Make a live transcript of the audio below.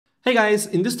Hey guys,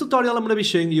 in this tutorial I'm going to be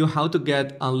showing you how to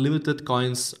get unlimited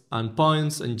coins and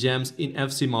points and gems in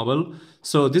FC Mobile.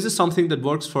 So this is something that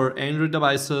works for Android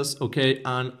devices, okay,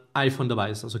 and iPhone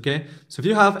devices, okay? So if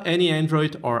you have any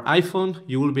Android or iPhone,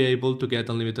 you will be able to get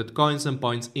unlimited coins and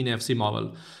points in FC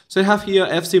Mobile. So I have here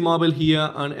FC Mobile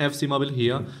here and FC Mobile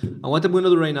here. And what I'm going to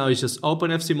do right now is just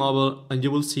open FC Mobile and you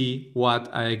will see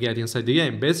what I get inside the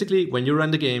game. Basically, when you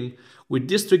run the game, with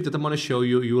this trick that I'm going to show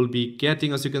you, you will be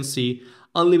getting, as you can see,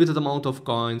 unlimited amount of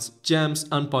coins, gems,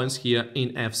 and points here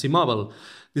in FC Mobile.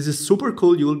 This is super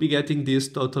cool. You will be getting this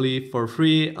totally for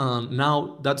free.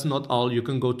 Now, that's not all. You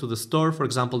can go to the store, for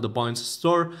example, the points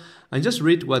store, and just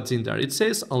read what's in there. It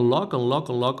says unlock, unlock,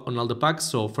 unlock on all the packs.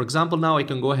 So, for example, now I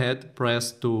can go ahead,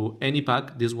 press to any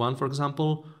pack. This one, for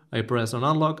example, I press on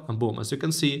unlock, and boom, as you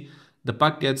can see, the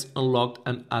pack gets unlocked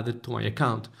and added to my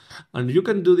account. And you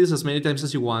can do this as many times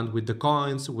as you want with the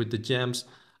coins, with the gems,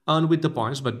 and with the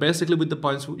points. But basically with the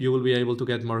points, you will be able to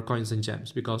get more coins and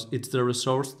gems because it's the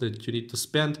resource that you need to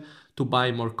spend to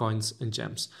buy more coins and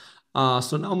gems.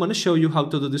 So now I'm going to show you how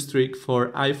to do this trick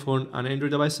for iPhone and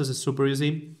Android devices. It's super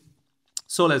easy.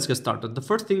 So let's get started. The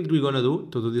first thing we're going to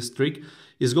do this trick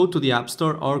is go to the App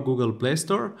Store or Google Play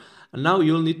Store. And now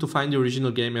you'll need to find the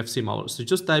original game FC Mobile. So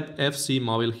just type FC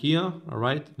Mobile here. All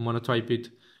right. I'm going to type it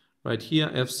right here.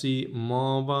 FC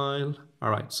Mobile. All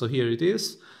right. So here it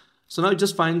is. So now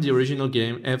just find the original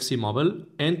game FC Mobile,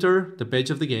 enter the page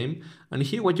of the game. And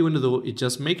here what you want to do is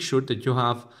just make sure that you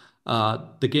have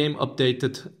the game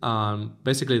updated.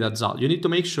 Basically that's all. You need to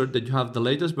make sure that you have the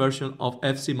latest version of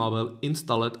FC Mobile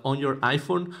installed on your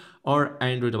iPhone or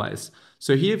Android device.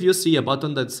 So here if you see a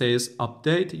button that says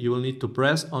update, you will need to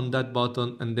press on that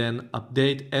button and then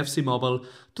update FC Mobile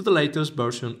to the latest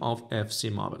version of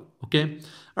FC Mobile, okay?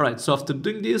 All right, so after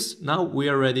doing this, now we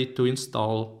are ready to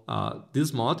install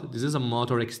this mod. This is a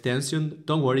mod or extension.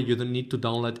 Don't worry, you don't need to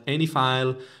download any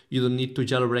file. You don't need to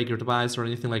jailbreak your device or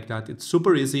anything like that. It's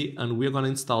super easy, and we're gonna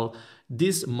install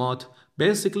this mod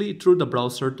basically through the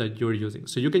browser that you're using.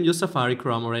 So you can use Safari,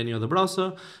 Chrome, or any other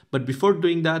browser, but before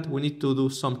doing that, we need to do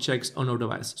some checks on our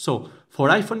device. So for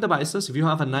iPhone devices, if you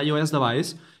have an iOS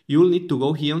device, you will need to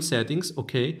go here on settings,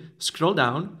 okay, scroll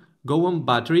down, go on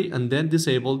battery, and then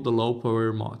disable the low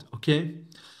power mode, okay?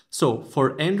 So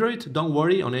for Android, don't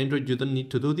worry, on Android you don't need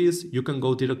to do this. You can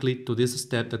go directly to this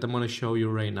step that I'm gonna show you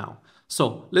right now.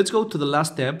 So let's go to the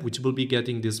last step, which will be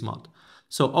getting this mod.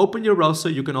 So open your browser,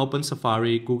 you can open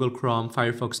Safari, Google Chrome,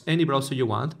 Firefox, any browser you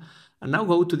want. And now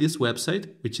go to this website,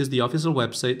 which is the official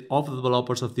website of the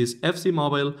developers of this FC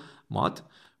Mobile mod,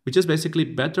 which is basically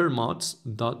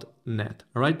bettermods.net.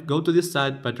 All right, go to this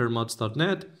site,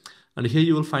 bettermods.net. And here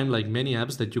you will find like many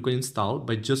apps that you can install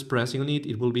by just pressing on it.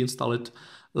 It will be installed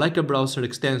like a browser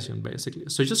extension, basically.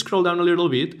 So just scroll down a little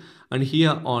bit. And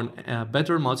here on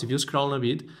Better Mods, if you scroll a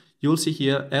bit, you will see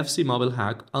here FC Mobile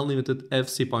Hack, Unlimited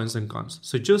FC Points and Coins.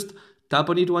 So just tap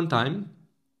on it one time.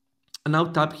 And now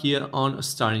tap here on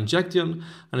Start Injection.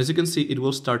 And as you can see, it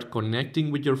will start connecting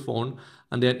with your phone.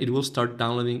 And then it will start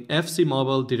downloading FC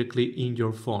Mobile directly in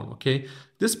your phone, okay?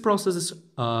 This process is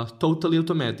totally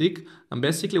automatic. And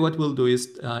basically what we'll do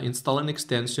is install an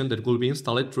extension that will be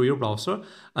installed through your browser.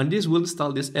 And this will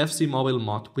install this FC Mobile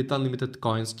mod with unlimited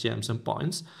coins, gems, and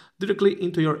points directly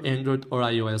into your Android or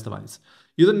iOS device.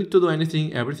 You don't need to do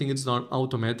anything, everything is done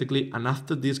automatically, and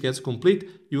after this gets complete,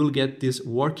 you will get this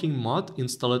working mod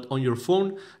installed on your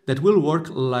phone that will work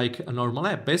like a normal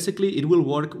app. Basically, it will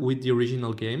work with the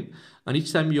original game, and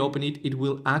each time you open it, it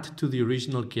will add to the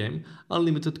original game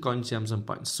unlimited coins, gems, and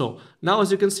points. So now as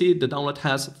you can see, the download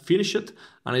has finished,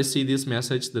 and I see this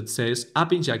message that says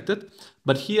app injected.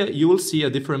 But here you will see a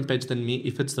different page than me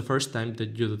if it's the first time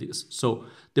that you do this. So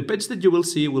the page that you will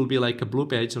see will be like a blue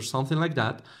page or something like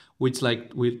that, which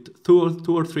like with two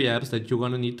or three apps that you're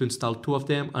gonna need to install 2 of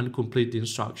them and complete the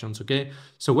instructions, okay?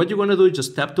 So what you're gonna do is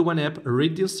just tap to one app,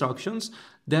 read the instructions,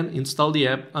 then install the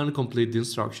app and complete the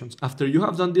instructions. After you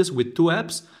have done this with 2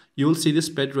 apps, you will see this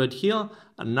page right here.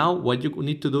 And now what you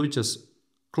need to do is just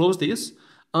close this.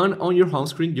 And on your home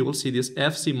screen, you will see this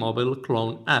FC Mobile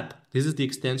Clone app. This is the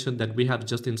extension that we have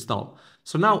just installed.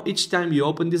 So now each time you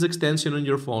open this extension on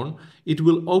your phone, it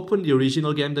will open the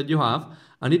original game that you have,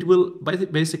 and it will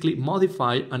basically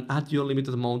modify and add you a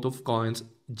limited amount of coins,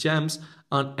 gems,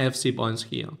 and FC points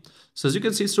here. So as you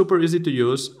can see, super easy to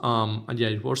use, and yeah,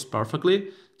 it works perfectly.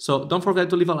 So don't forget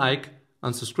to leave a like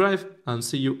and subscribe, and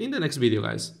see you in the next video,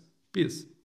 guys. Peace.